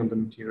 depending on the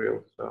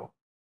material.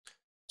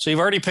 So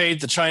you've already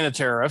paid the China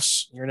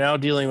tariffs. You're now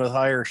dealing with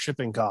higher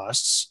shipping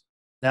costs.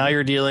 Now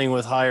you're dealing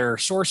with higher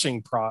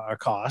sourcing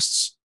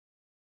costs.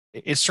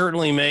 It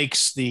certainly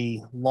makes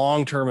the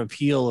long-term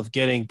appeal of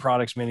getting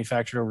products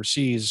manufactured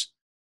overseas.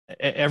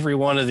 Every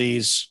one of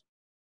these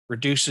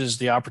reduces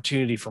the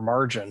opportunity for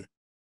margin.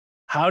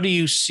 How do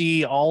you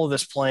see all of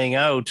this playing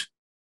out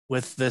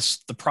with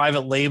the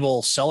private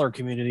label seller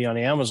community on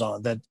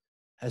Amazon that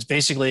has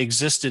basically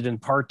existed in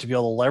part to be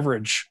able to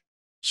leverage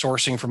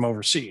sourcing from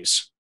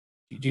overseas?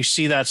 Do you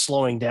see that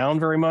slowing down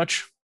very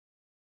much?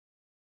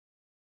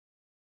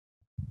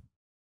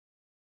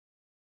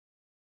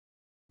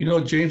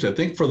 James, I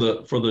think for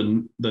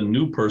the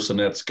new person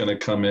that's going to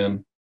come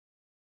in,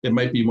 it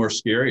might be more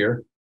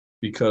scarier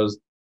because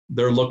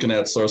they're looking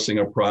at sourcing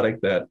a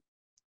product that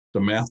the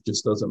math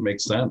just doesn't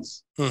make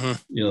sense.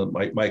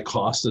 My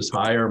cost is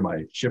higher,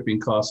 my shipping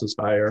cost is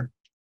higher.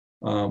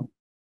 And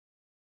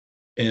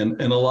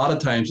a lot of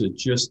times it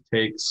just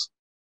takes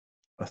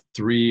a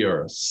 3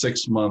 or a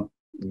 6 month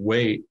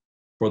wait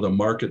for the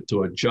market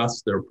to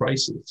adjust their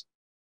prices.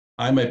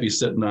 I might be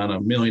sitting on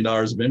 $1 million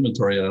of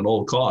inventory at an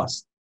old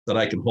cost that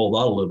I can hold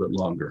out a little bit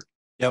longer.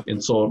 Yep.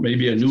 And so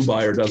maybe a new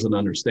buyer doesn't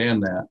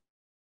understand that,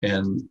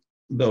 and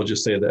they'll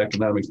just say the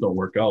economics don't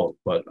work out.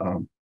 But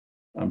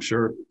I'm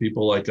sure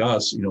people like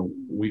us,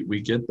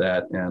 we get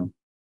that, and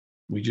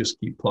we just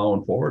keep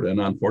plowing forward.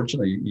 And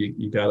unfortunately,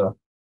 you gotta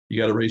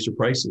raise your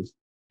prices,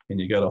 and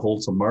you gotta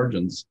hold some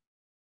margins,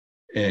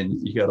 and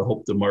you gotta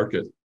hope the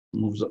market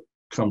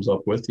comes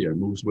up with you,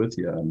 moves with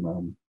you.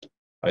 And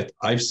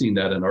I've seen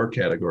that in our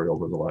category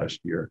over the last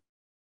year.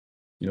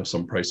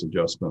 Some price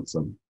adjustments,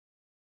 and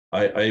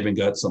I even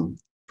got some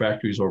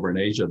factories over in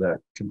Asia that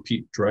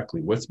compete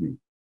directly with me.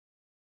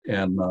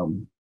 And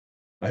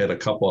I had a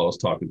couple I was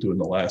talking to in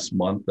the last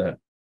month that,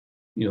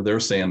 they're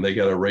saying they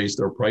got to raise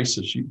their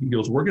prices. He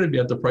goes, we're going to be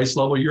at the price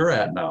level you're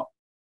at now.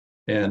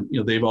 And,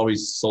 they've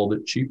always sold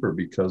it cheaper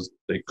because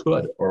they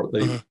could, or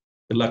they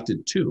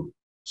elected to.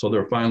 So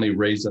they're finally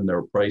raising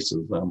their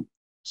prices.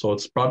 So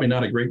it's probably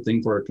not a great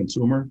thing for a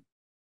consumer,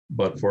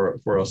 but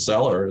for a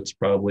seller, it's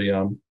probably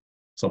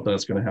something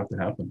that's going to have to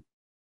happen.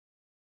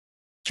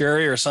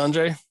 Jerry or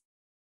Sanjay?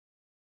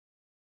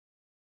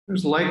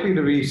 There's likely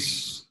to be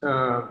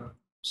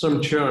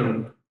some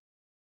churn.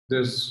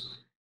 There's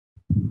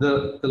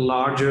the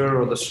larger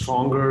or the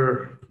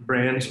stronger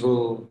brands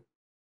will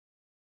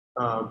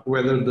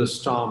weather the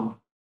storm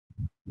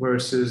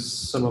versus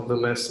some of the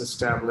less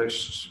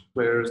established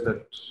players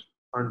that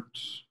aren't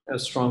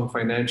as strong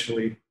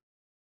financially.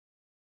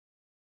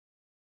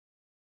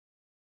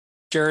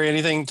 Jerry,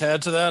 anything to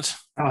add to that?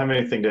 I don't have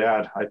anything to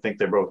add. I think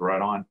they're both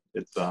right on.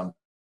 It's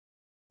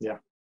yeah.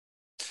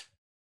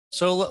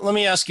 So let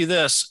me ask you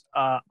this: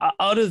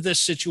 out of this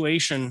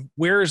situation,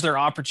 where is there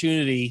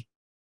opportunity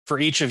for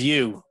each of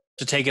you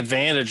to take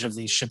advantage of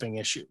these shipping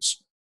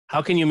issues?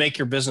 How can you make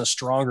your business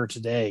stronger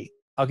today?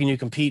 How can you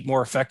compete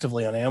more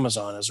effectively on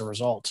Amazon as a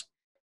result?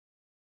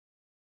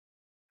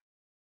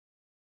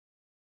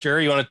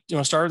 Jerry, you want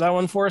to start with that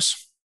one for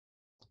us?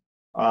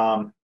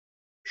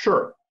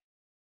 Sure.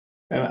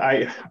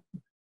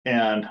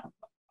 And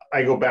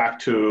I go back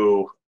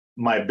to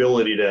my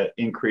ability to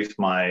increase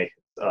my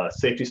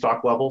safety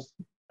stock levels,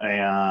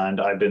 and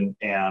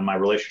my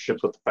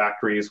relationships with the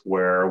factories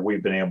where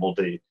we've been able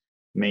to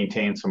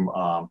maintain some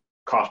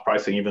cost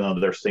pricing, even though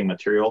they're seeing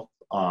material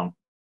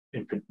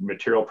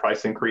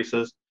price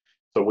increases.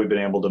 So we've been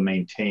able to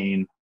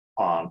maintain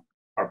our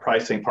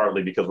pricing,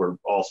 partly because we're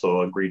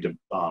also agreed to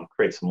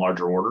create some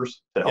larger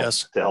orders to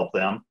help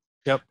them.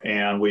 Yep.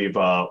 And we've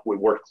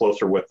worked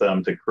closer with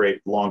them to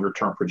create longer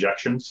term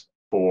projections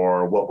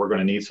for what we're going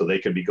to need, so they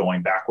could be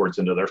going backwards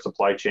into their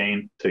supply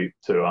chain to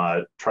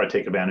try to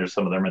take advantage of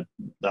some of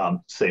their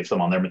save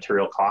some on their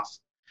material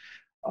costs.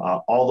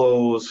 All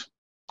those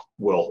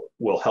will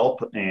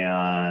help,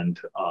 and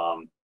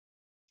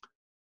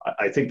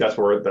I think that's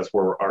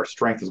where our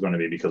strength is going to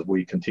be, because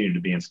we continue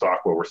to be in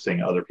stock where we're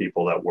seeing other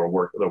people that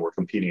we're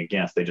competing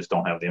against. They just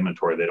don't have the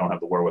inventory. They don't have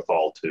the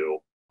wherewithal to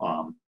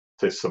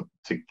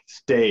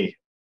stay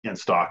in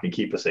stock and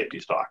keep a safety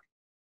stock.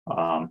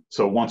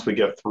 So once we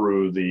get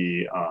through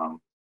the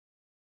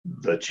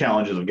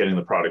challenges of getting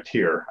the product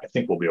here, I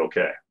think we'll be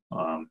okay.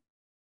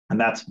 And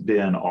that's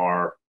been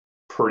our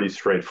pretty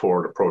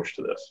straightforward approach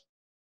to this.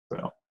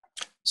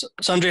 So,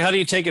 Sanjay, how do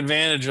you take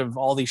advantage of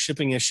all these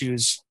shipping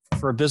issues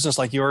for a business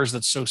like yours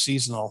that's so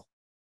seasonal?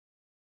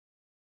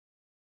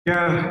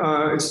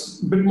 Yeah,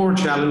 it's a bit more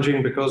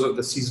challenging because of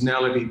the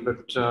seasonality,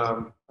 but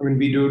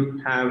we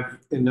do have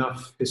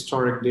enough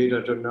historic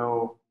data to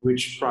know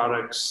which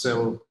products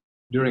sell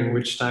during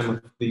which time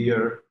of the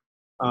year.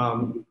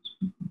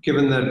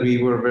 Given that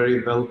we were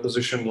very well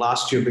positioned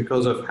last year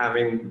because of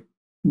having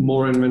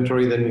more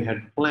inventory than we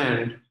had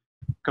planned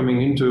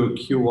coming into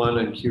Q1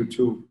 and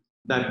Q2,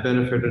 that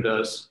benefited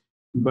us.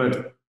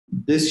 But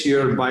this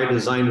year, by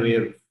design, we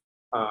have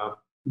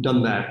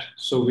done that.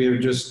 So we are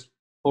just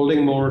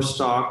holding more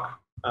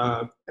stock.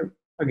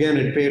 Again,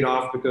 it paid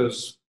off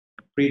because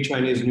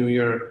pre-Chinese New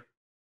Year,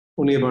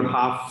 only about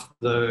half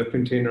the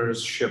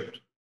containers shipped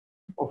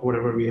of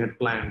whatever we had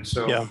planned.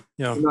 So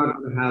we're not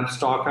going to have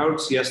stock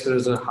outs. Yes,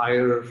 there's a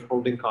higher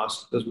holding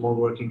cost. There's more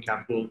working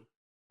capital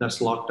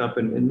that's locked up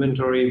in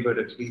inventory, but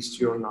at least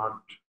you're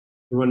not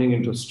running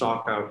into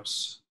stock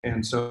outs.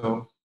 And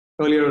so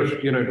earlier,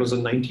 it was a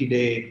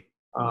 90-day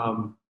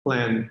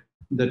plan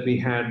that we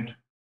had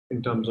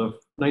in terms of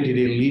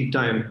 90-day lead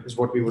time is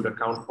what we would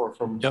account for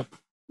from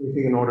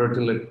anything in order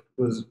till it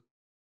was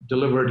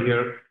delivered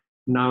here.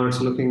 Now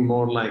it's looking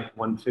more like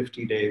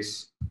 150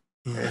 days.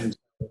 And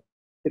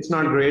it's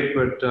not great,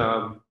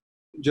 but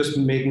just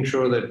making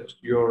sure that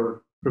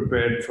you're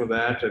prepared for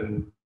that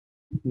and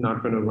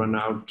not going to run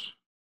out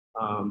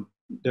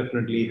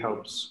definitely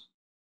helps.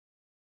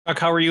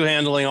 How are you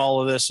handling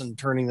all of this and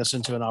turning this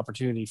into an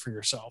opportunity for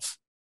yourself?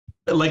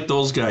 Like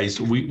those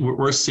guys,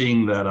 we're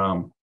seeing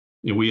that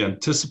we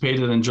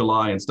anticipated in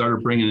July and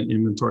started bringing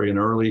inventory in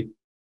early,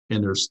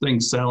 and there's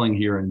things selling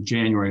here in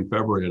January and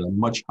February at a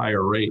much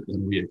higher rate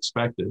than we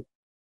expected,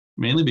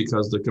 mainly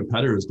because the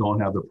competitors don't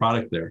have the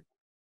product there.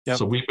 Yep.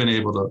 So we've been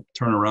able to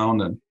turn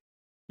around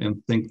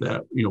and think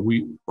that,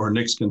 our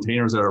next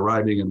containers that are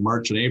arriving in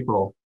March and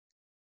April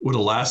would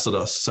have lasted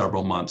us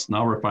several months.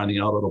 Now we're finding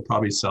out it'll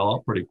probably sell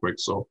out pretty quick.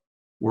 So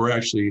we're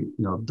actually,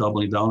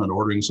 doubling down and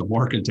ordering some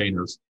more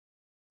containers,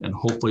 and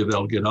hopefully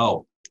they'll get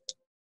out.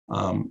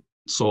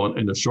 So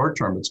in the short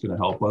term, it's going to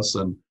help us.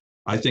 And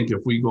I think if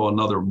we go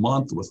another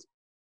month with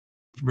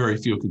very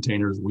few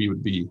containers, we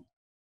would be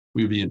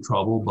in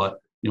trouble. But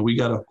we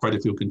got quite a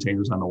few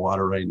containers on the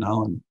water right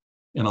now,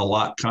 and a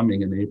lot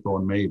coming in April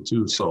and May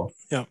too. So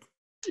yeah,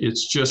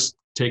 it's just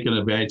taking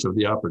advantage of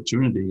the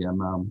opportunity,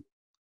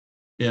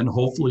 and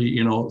hopefully,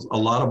 a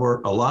lot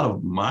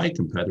of my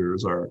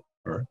competitors are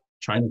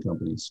China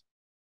companies,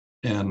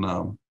 and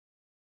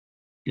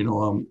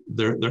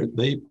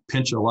they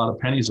pinch a lot of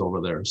pennies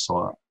over there.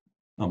 So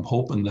I'm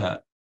hoping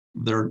that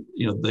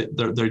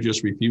they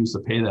just refuse to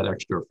pay that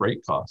extra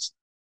freight cost,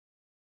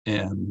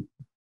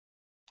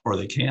 or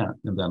they can't,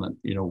 and then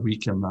we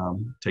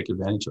can take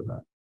advantage of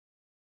that.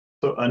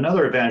 So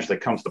another advantage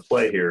that comes to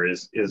play here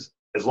is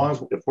as long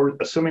as, if we're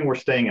assuming we're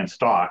staying in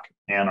stock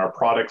and our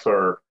products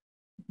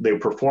they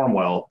perform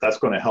well, that's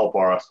going to help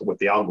us with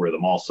the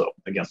algorithm also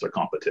against their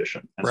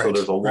competition. And so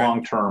there's a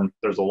long-term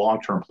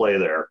play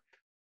there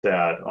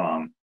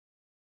that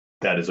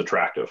is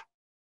attractive.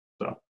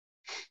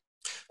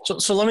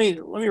 So let me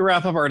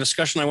wrap up our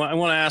discussion. I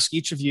want to ask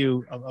each of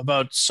you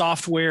about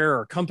software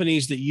or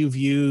companies that you've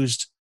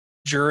used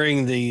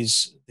during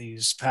these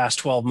past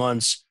 12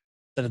 months,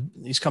 that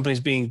these companies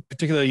being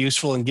particularly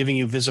useful in giving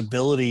you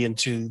visibility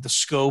into the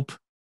scope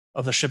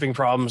of the shipping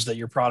problems that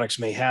your products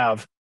may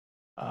have.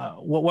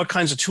 What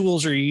kinds of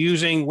tools are you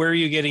using? Where are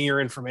you getting your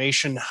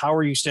information? How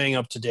are you staying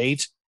up to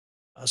date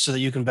so that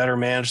you can better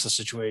manage the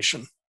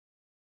situation?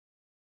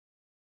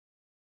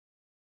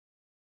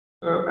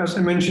 As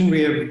I mentioned,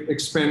 we have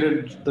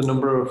expanded the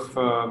number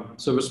of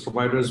service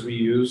providers we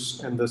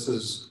use, and this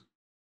is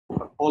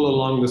all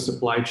along the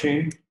supply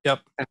chain. Yep.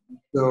 And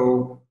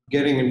so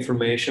getting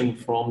information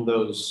from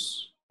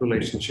those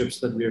relationships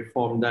that we have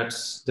formed,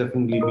 that's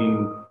definitely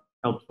been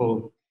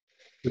helpful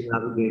to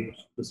navigate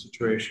the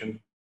situation.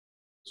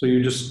 So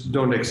you just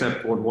don't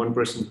accept what one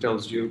person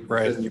tells you,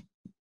 right? Then you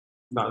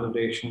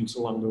validations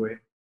along the way,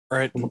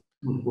 right? From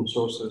multiple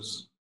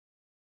sources.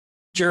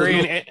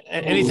 Jerry,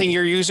 anything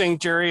you're using,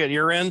 Jerry, at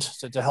your end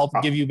to help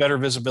give you better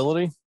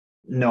visibility?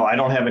 No, I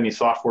don't have any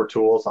software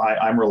tools.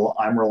 I'm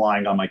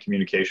relying on my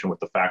communication with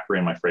the factory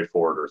and my freight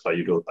forwarders. I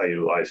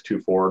utilize two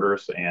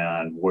forwarders,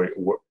 and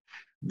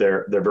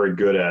they're very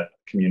good at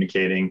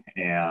communicating,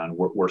 and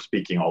we're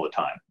speaking all the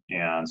time.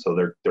 And so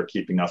they're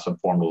keeping us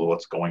informed of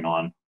what's going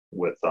on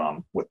with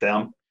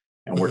them,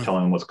 and we're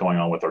telling them what's going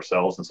on with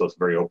ourselves. And so it's a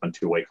very open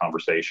two-way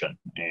conversation.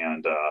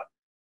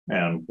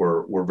 And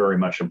we're very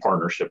much in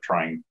partnership,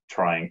 trying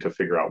to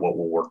figure out what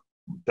will work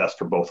best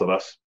for both of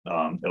us.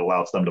 It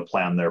allows them to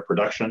plan their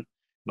production.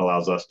 It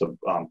allows us to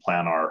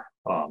plan our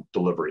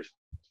deliveries.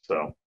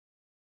 So.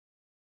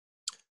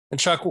 And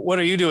Chuck, what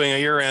are you doing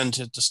at your end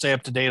to stay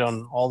up to date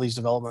on all these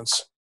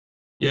developments?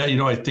 Yeah,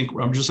 I think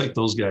I'm just like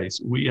those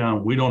guys. We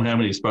don't have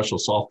any special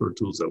software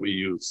tools that we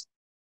use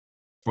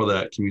for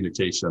that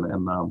communication,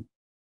 and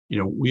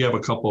we have a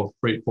couple of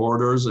freight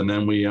forwarders, and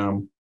then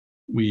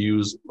we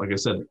use, like I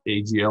said,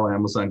 AGL,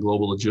 Amazon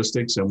Global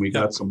Logistics, and we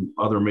got some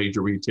other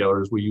major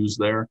retailers we use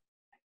there.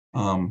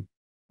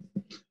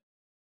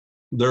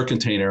 Their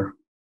container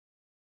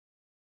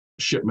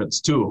shipments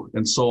too.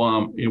 And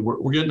so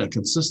we're getting a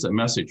consistent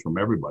message from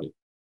everybody.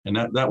 And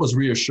that was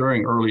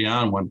reassuring early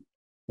on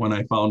when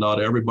I found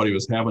out everybody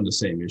was having the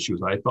same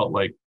issues. I felt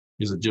like,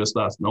 is it just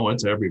us? No,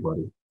 it's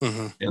everybody.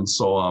 Mm-hmm. And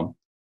so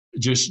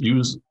just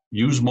use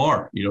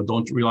more.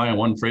 Don't rely on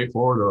one freight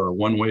forwarder or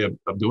one way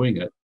of doing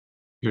it.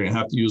 You're going to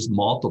have to use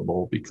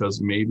multiple, because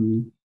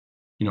maybe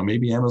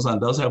Amazon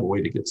does have a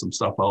way to get some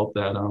stuff out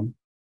that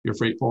your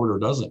freight forwarder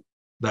doesn't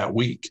that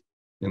week.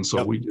 And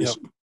so we just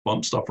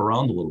bump stuff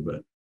around a little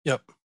bit.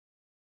 Yep.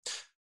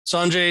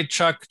 Sanjay,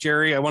 Chuck,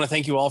 Jerry, I want to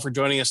thank you all for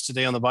joining us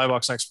today on the Buy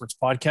Box Experts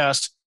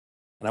podcast.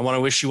 And I want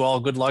to wish you all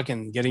good luck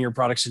in getting your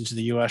products into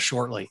the U.S.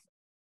 shortly.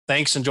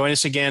 Thanks, and join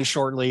us again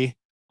shortly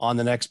on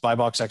the next Buy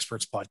Box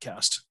Experts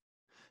podcast.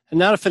 And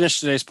now to finish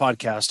today's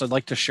podcast, I'd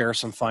like to share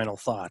some final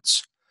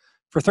thoughts.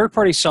 For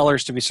third-party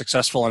sellers to be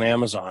successful on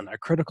Amazon, a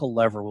critical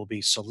lever will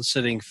be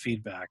soliciting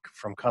feedback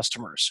from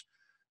customers.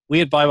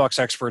 We at Buy Box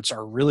Experts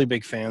are really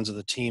big fans of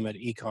the team at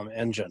Ecom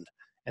Engine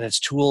and its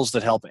tools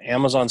that help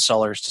Amazon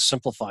sellers to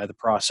simplify the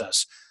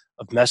process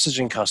of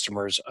messaging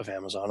customers of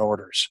Amazon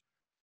orders.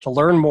 To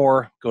learn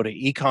more, go to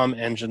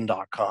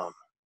ecomengine.com.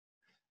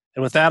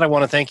 And with that, I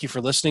want to thank you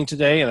for listening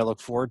today, and I look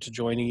forward to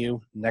joining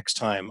you next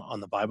time on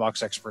the Buy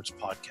Box Experts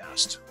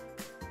podcast.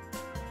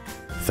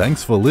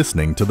 Thanks for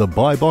listening to the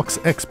Buy Box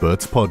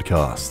Experts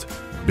podcast.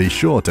 Be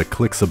sure to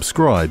click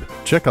subscribe,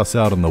 check us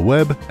out on the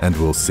web, and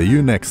we'll see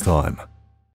you next time.